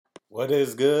What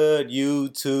is good,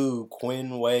 YouTube?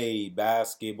 Quinn Wade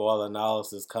basketball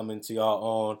analysis coming to y'all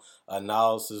on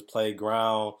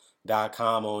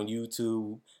analysisplayground.com on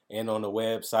YouTube and on the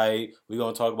website. We're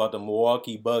gonna talk about the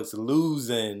Milwaukee Bucks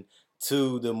losing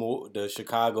to the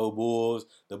Chicago Bulls.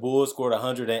 The Bulls scored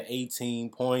 118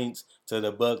 points to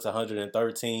the Bucks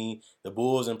 113. The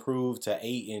Bulls improved to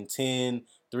 8-10,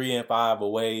 3-5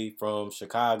 away from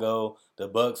Chicago. The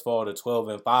Bucks fall to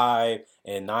 12-5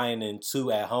 and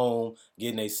 9-2 at home,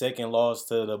 getting a second loss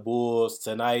to the Bulls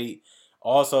tonight.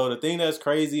 Also, the thing that's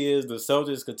crazy is the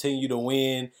Celtics continue to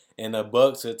win and the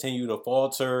Bucks continue to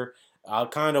falter. I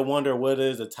kind of wonder what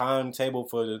is the timetable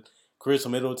for Chris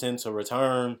Middleton to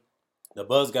return. The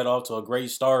Bucks got off to a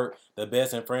great start, the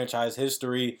best in franchise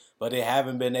history, but they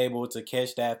haven't been able to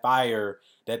catch that fire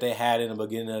that they had in the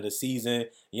beginning of the season.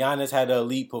 Giannis had an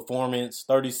elite performance,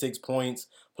 36 points,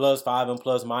 plus 5 and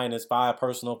plus minus 5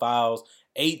 personal fouls,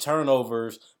 8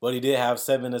 turnovers, but he did have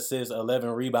 7 assists,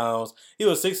 11 rebounds. He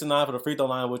was 6 and 9 for the free throw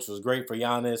line, which was great for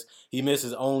Giannis. He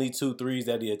misses only 2 threes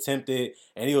that he attempted,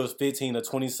 and he was 15 to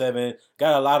 27.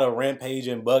 Got a lot of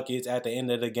rampaging buckets at the end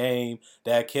of the game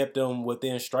that kept them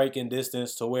within striking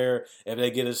distance to where if they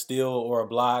get a steal or a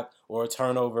block or a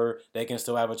turnover, they can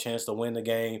still have a chance to win the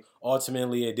game.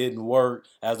 Ultimately, it didn't work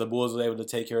as the Bulls were able to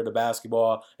take care of the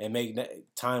basketball and make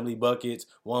timely buckets,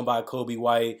 one by Kobe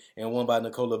White and one by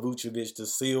Nikola Vucevic to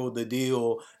seal the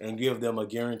deal and give them a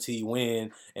guaranteed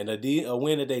win, and a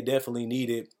win that they definitely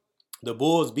needed. The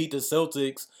Bulls beat the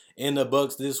Celtics and the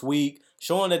Bucks this week,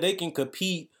 showing that they can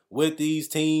compete with these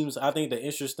teams. I think the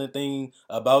interesting thing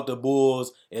about the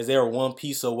Bulls is they're one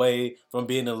piece away from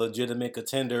being a legitimate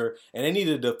contender, and they need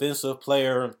a defensive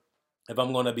player, if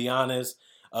I'm going to be honest,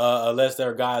 unless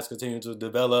their guys continue to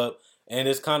develop. And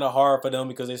it's kind of hard for them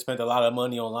because they spent a lot of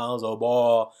money on Lonzo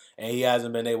Ball, and he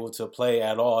hasn't been able to play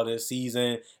at all this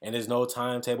season, and there's no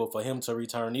timetable for him to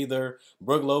return either.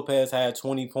 Brook Lopez had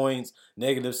 20 points,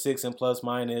 -6 and plus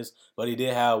minus, but he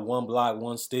did have 1 block,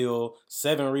 1 steal,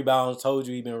 7 rebounds. Told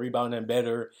you he'd been rebounding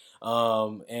better,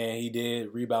 and he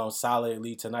did rebound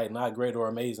solidly tonight. Not great or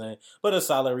amazing, but a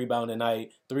solid rebound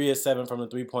tonight. 3 of 7 from the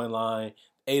three-point line.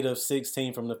 8 of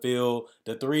 16 from the field.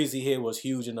 The threes he hit was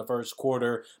huge in the first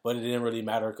quarter, but it didn't really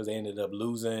matter because they ended up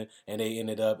losing and they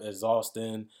ended up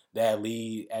exhausting that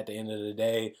lead at the end of the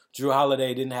day. Drew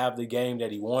Holiday didn't have the game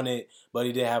that he wanted, but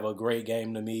he did have a great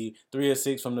game to me. 3 of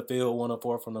 6 from the field, 1 of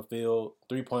 4 from the field,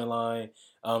 three-point line.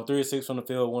 3 of 6 from the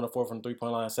field, 1 of 4 from the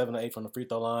three-point line, 7 of 8 from the free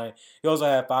throw line. He also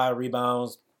had 5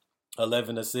 rebounds,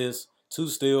 11 assists, 2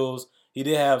 steals. He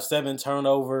did have 7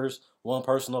 turnovers, 1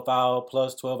 personal foul,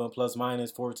 plus 12 and plus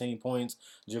minus 14 points.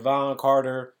 Javon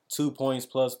Carter, 2 points,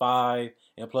 plus 5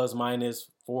 and plus minus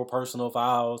 4 personal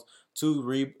fouls.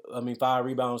 5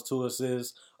 rebounds, 2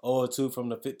 assists, 0 of 2 from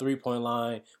the three-point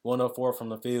line, 1 of 4 from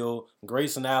the field.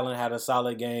 Grayson Allen had a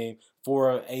solid game, 4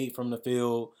 of 8 from the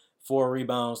field, 4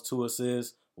 rebounds, 2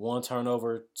 assists, 1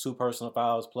 turnover, 2 personal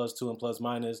fouls, plus 2 and plus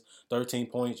minus 13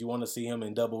 points. You want to see him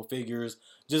in double figures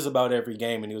just about every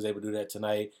game, and he was able to do that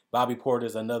tonight. Bobby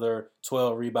Porter's another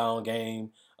 12 rebound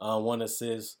game, 1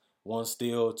 assist, 1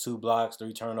 steal, 2 blocks,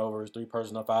 3 turnovers, 3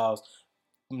 personal fouls.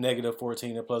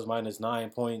 -14 and plus minus 9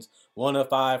 points. 1 of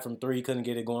 5 from 3. Couldn't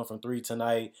get it going from 3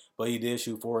 tonight, but he did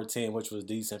shoot 4 of 10, which was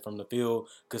decent from the field,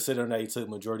 considering that he took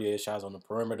majority of his shots on the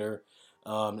perimeter.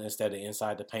 Instead of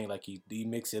inside the paint, like he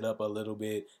mixed it up a little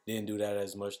bit. Didn't do that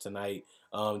as much tonight.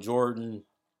 Jordan,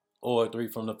 0 of 3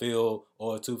 from the field,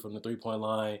 0 of 2 from the three-point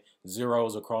line,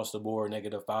 zeros across the board,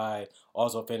 -5.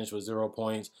 Also finished with 0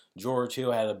 points. George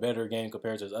Hill had a better game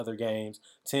compared to his other games.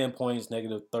 10 points,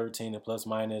 -13 and plus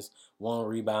minus, 1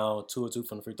 rebound, 2 of 2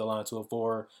 from the free throw line, 2 of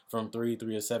 4 from 3,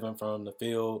 3 of 7 from the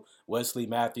field. Wesley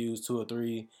Matthews, 2 of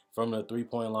 3 from the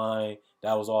three-point line.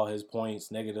 That was all his points,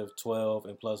 -12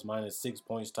 and plus minus 6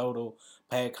 points total.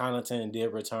 Pat Connaughton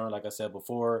did return, like I said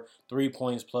before, 3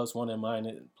 points plus 1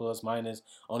 and plus minus.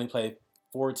 Only played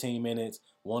 14 minutes,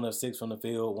 1 of 6 from the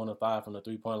field, 1 of 5 from the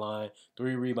three-point line,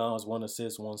 3 rebounds, 1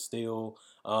 assist, 1 steal.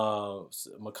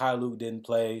 Mekhi Luke didn't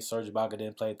play, Serge Ibaka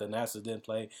didn't play, Thanasis didn't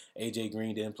play, AJ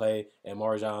Green didn't play, and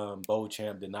Marjon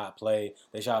Beauchamp did not play.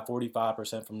 They shot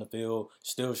 45% from the field,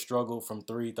 still struggled from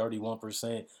 3,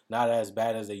 31%. Not as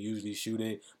bad as they usually shoot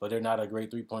it, but they're not a great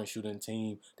three-point shooting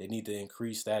team. They need to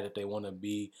increase that if they want to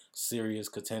be serious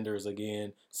contenders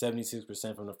again.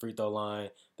 76% from the free throw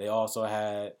line. They also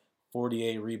had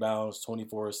 48 rebounds,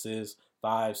 24 assists,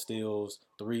 5 steals,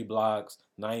 3 blocks,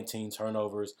 19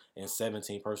 turnovers, and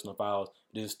 17 personal fouls.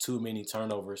 There's too many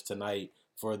turnovers tonight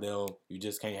for them. You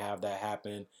just can't have that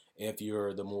happen if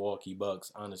you're the Milwaukee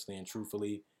Bucks, honestly and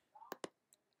truthfully.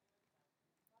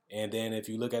 And then if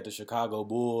you look at the Chicago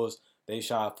Bulls, They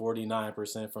shot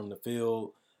 49% from the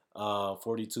field,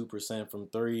 42% from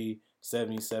three,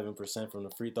 77% from the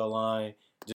free throw line.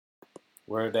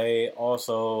 Where they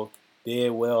also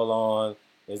did well on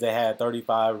is they had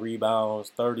 35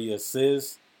 rebounds, 30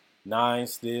 assists, 9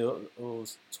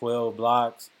 steals, 12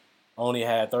 blocks, only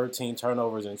had 13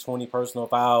 turnovers and 20 personal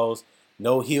fouls.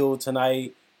 No Hill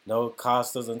tonight, no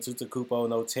Costas and Antetokounmpo,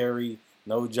 no Terry,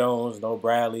 no Jones, no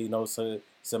Bradley, no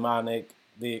Simonovic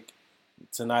Vic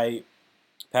tonight.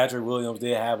 Patrick Williams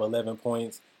did have 11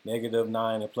 points,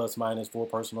 -9, and plus minus 4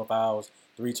 personal fouls,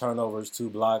 3 turnovers, 2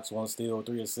 blocks, 1 steal,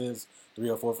 3 assists, 3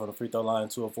 or 4 from the free throw line,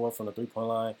 2 or 4 from the 3-point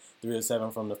line, 3 or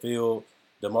 7 from the field.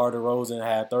 DeMar DeRozan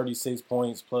had 36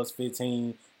 points, plus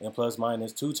 15, and plus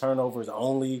minus 2 turnovers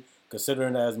only,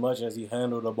 considering as much as he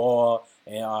handled the ball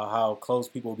and how close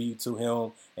people be to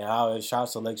him and how his shot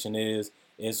selection is.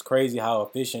 It's crazy how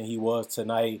efficient he was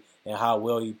tonight and how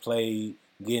well he played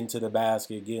getting to the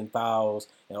basket, getting fouls,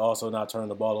 and also not turning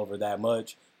the ball over that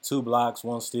much. 2 blocks,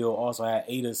 1 steal. Also had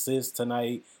 8 assists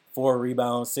tonight, 4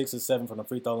 rebounds, 6 or 7 from the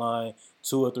free throw line,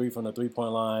 2 or 3 from the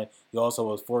 3-point line. He also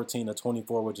was 14 to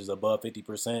 24, which is above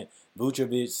 50%.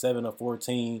 Vucevic 7 of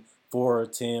 14, 4 or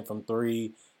 10 from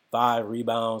 3, 5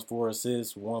 rebounds, 4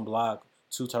 assists, 1 block,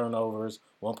 2 turnovers,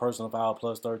 1 personal foul,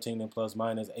 plus 13 and plus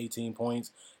minus 18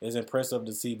 points. It's impressive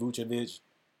to see Vucevic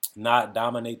not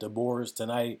dominate the boards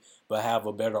tonight, but have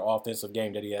a better offensive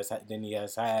game that than he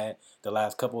has had the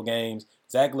last couple games.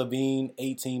 Zach LaVine,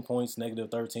 18 points,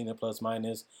 -13 and plus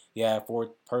minus. He had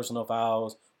 4 personal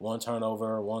fouls, 1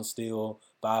 turnover, 1 steal,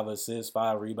 5 assists,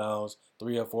 5 rebounds,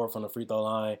 3 or 4 from the free throw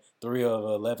line, 3 of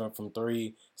 11 from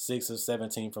 3, 6 of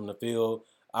 17 from the field.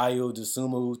 Ayo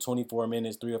Dosunmu, 24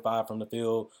 minutes, 3 of 5 from the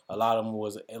field. A lot of them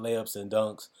was layups and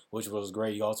dunks, which was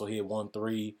great. He also hit 1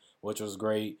 3, which was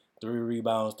great. 3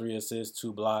 rebounds, 3 assists,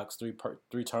 2 blocks,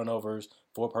 3 turnovers,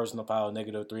 4 personal fouls,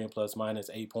 -3 and plus minus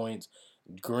 8 points.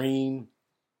 Green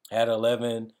had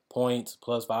 11 points,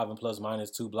 plus 5 and plus minus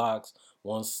 2 blocks,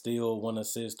 1 steal, 1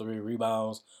 assist, 3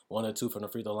 rebounds, 1 or 2 from the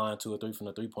free throw line, 2 or 3 from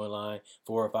the 3-point line,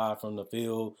 4 or 5 from the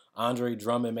field. Andre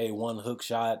Drummond made 1 hook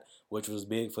shot, which was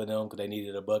big for them because they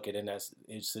needed a bucket in that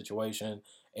situation.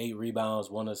 8 rebounds,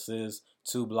 1 assist,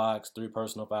 2 blocks, 3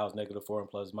 personal fouls, -4 and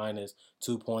plus minus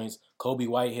 2 points. Kobe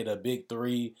White hit a big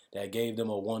 3 that gave them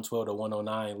a 112 to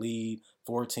 109 lead.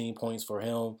 14 points for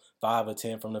him, 5 of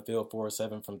 10 from the field, 4 or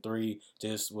 7 from 3.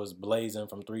 Just was blazing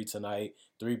from 3 tonight.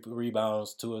 3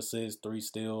 rebounds, 2 assists, 3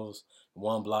 steals,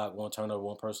 1 block, 1 turnover,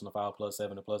 1 personal foul, plus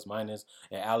 7 and plus minus.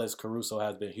 And Alex Caruso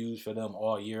has been huge for them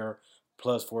all year,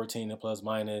 plus 14 and plus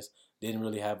minus. Didn't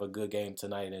really have a good game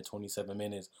tonight in 27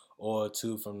 minutes, or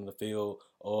 2 from the field,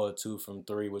 or 2 from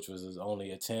 3, which was his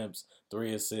only attempts.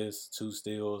 3 assists, 2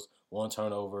 steals, 1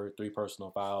 turnover, 3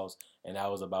 personal fouls, and that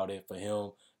was about it for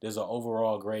him. There's an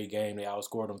overall great game. They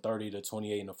outscored them 30 to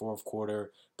 28 in the fourth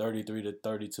quarter, 33 to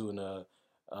 32 in the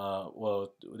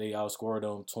they outscored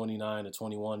them 29 to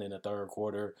 21 in the third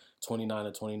quarter, 29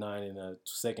 to 29 in the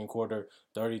second quarter,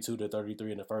 32 to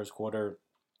 33 in the first quarter.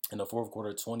 In the fourth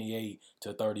quarter, 28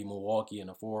 to 30 Milwaukee in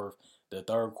the fourth. The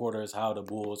third quarter is how the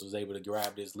Bulls was able to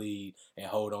grab this lead and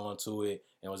hold on to it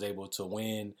and was able to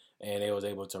win, and they was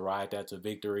able to ride that to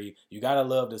victory. You got to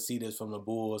love to see this from the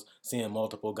Bulls, seeing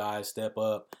multiple guys step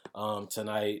up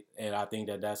tonight, and I think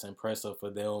that that's impressive for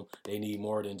them. They need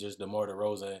more than just DeMar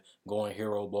DeRozan going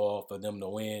hero ball for them to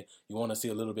win. You want to see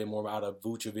a little bit more out of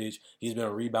Vucevic. He's been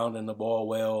rebounding the ball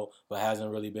well, but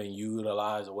hasn't really been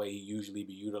utilized the way he usually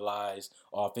be utilized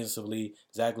offensively.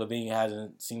 Zach LaVine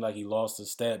hasn't seemed like he lost a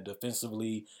step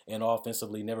defensively and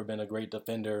offensively. Never been a great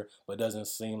defender, but doesn't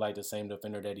seem like the same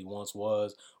defender that he once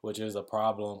was, which is a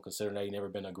problem considering that he never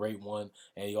been a great one.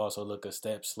 And he also looked a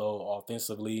step slow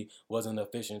offensively. Wasn't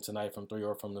efficient tonight from 3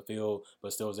 or from the field,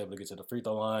 but still was able to get to the free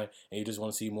throw line. And you just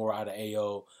want to see more out of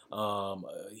Ayo.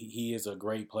 He is a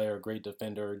great player, great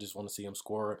defender. Just want to see him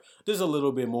score just a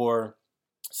little bit more.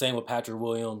 Same with Patrick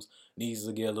Williams. Needs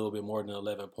to get a little bit more than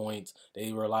 11 points.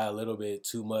 They rely a little bit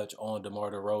too much on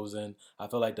DeMar DeRozan. I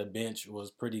feel like the bench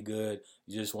was pretty good.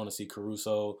 You just want to see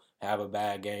Caruso have a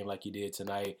bad game like he did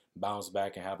tonight, bounce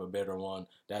back and have a better one.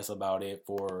 That's about it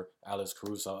for Alex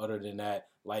Caruso. Other than that,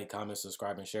 like, comment,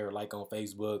 subscribe, and share. Like on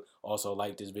Facebook. Also,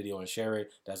 like this video and share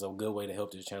it. That's a good way to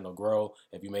help this channel grow.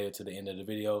 If you made it to the end of the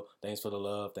video, thanks for the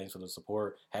love. Thanks for the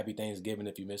support. Happy Thanksgiving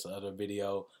if you missed the other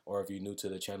video, or if you're new to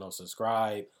the channel,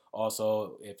 subscribe.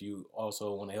 Also, if you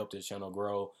also want to help this channel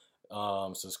grow,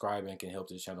 subscribing can help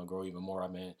this channel grow even more.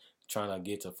 trying to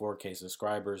get to 4K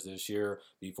subscribers this year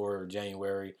before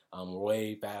January. I'm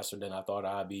way faster than I thought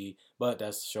I'd be, but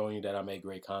that's showing you that I make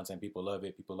great content. People love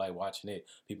it. People like watching it.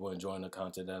 People enjoying the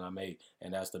content that I make,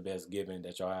 and that's the best giving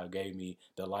that y'all have gave me.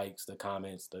 The likes, the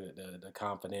comments, the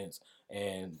confidence,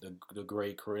 and the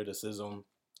great criticism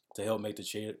to help make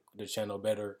the channel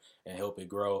better and help it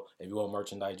grow. If you want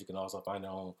merchandise, you can also find it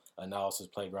on Analysis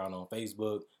Playground on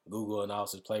Facebook, Google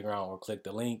Analysis Playground, or click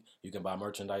the link. You can buy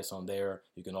merchandise on there.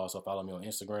 You can also follow me on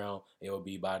Instagram. It will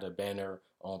be by the banner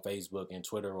on Facebook, and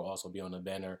Twitter will also be on the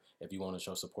banner if you want to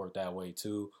show support that way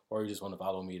too, or you just want to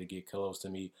follow me to get close to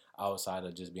me outside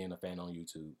of just being a fan on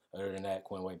YouTube. Other than that,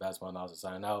 Quinn Wade Basketball Analysis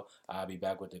signing out. I'll be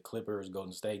back with the Clippers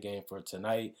Golden State game for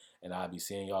tonight, and I'll be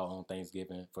seeing y'all on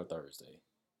Thanksgiving for Thursday.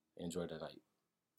 Enjoy the night.